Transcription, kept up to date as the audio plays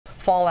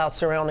fallout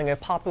surrounding a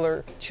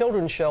popular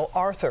children's show,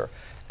 Arthur.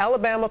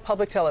 Alabama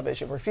Public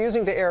Television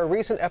refusing to air a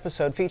recent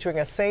episode featuring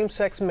a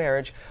same-sex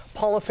marriage.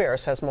 Paula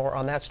Ferris has more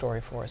on that story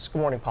for us. Good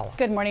morning, Paula.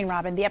 Good morning,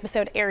 Robin. The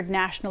episode aired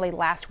nationally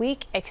last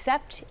week,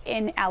 except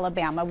in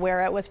Alabama,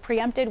 where it was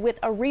preempted with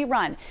a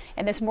rerun.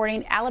 And this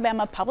morning,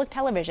 Alabama Public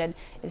Television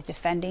is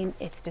defending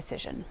its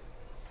decision.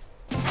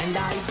 And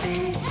I say,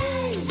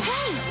 hey,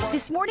 hey.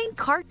 This morning,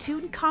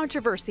 cartoon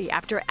controversy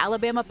after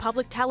Alabama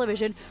Public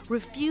Television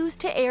refused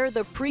to air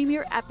the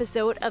premiere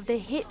episode of the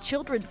hit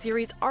children's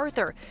series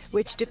Arthur,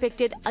 which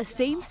depicted a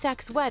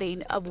same-sex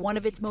wedding of one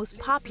of its most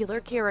popular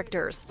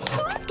characters.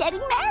 Who's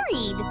getting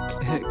married?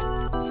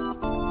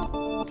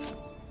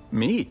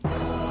 Me.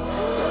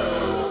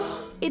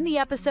 In the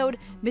episode,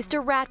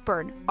 Mr.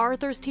 Ratburn,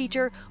 Arthur's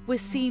teacher, was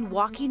seen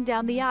walking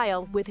down the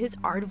aisle with his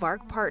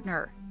aardvark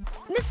partner.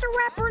 Mr.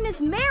 Ratburn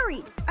is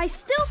married. I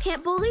still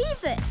can't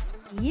believe it.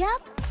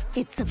 Yep,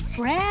 it's a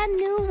brand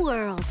new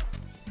world.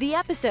 The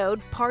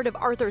episode, part of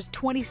Arthur's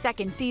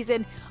 22nd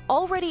season,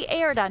 already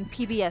aired on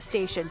PBS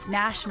stations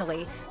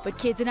nationally, but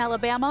kids in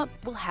Alabama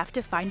will have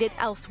to find it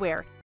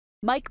elsewhere.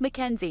 Mike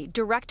McKenzie,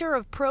 director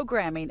of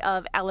programming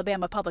of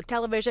Alabama Public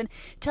Television,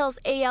 tells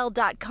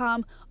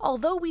AL.com,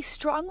 although we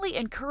strongly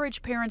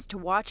encourage parents to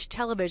watch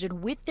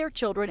television with their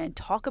children and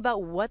talk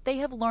about what they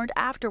have learned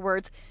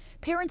afterwards,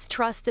 parents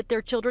trust that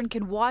their children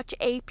can watch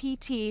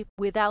APT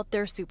without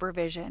their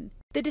supervision.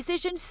 The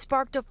decision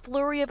sparked a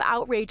flurry of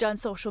outrage on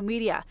social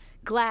media,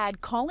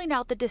 GLAAD calling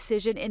out the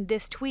decision in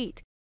this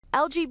tweet.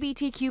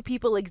 LGBTQ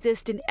people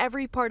exist in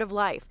every part of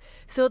life,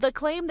 so the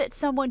claim that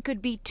someone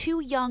could be too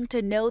young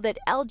to know that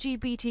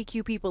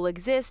LGBTQ people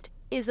exist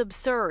is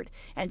absurd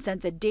and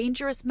sends a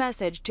dangerous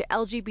message to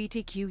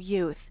LGBTQ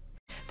youth.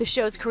 The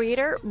show's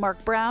creator,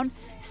 Mark Brown,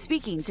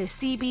 speaking to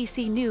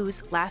CBC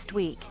News last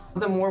week.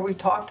 The more we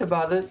talked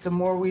about it, the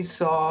more we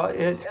saw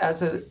it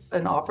as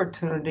an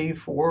opportunity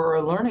for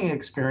a learning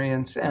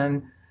experience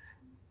and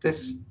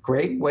this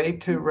great way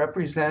to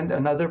represent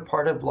another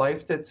part of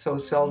life that so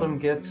seldom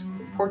gets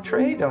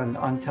portrayed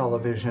on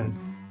television.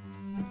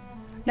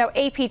 Now,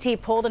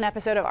 APT pulled an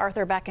episode of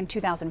Arthur back in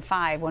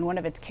 2005 when one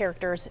of its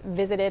characters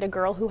visited a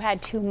girl who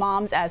had two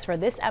moms. As for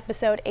this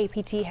episode,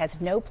 APT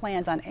has no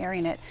plans on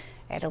airing it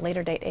at a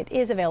later date. It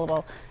is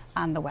available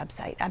on the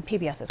website, on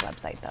PBS's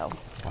website, though.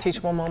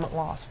 Teachable moment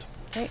lost.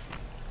 Great.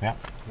 Yeah.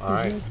 All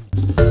right.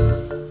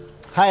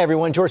 Hi,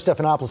 everyone. George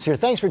Stephanopoulos here.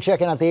 Thanks for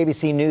checking out the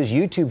ABC News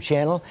YouTube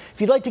channel.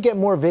 If you'd like to get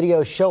more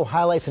videos, show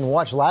highlights, and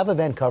watch live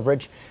event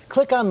coverage,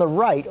 click on the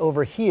right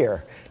over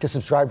here to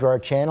subscribe to our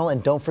channel.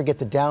 And don't forget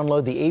to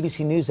download the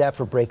ABC News app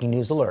for breaking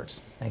news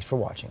alerts. Thanks for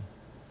watching.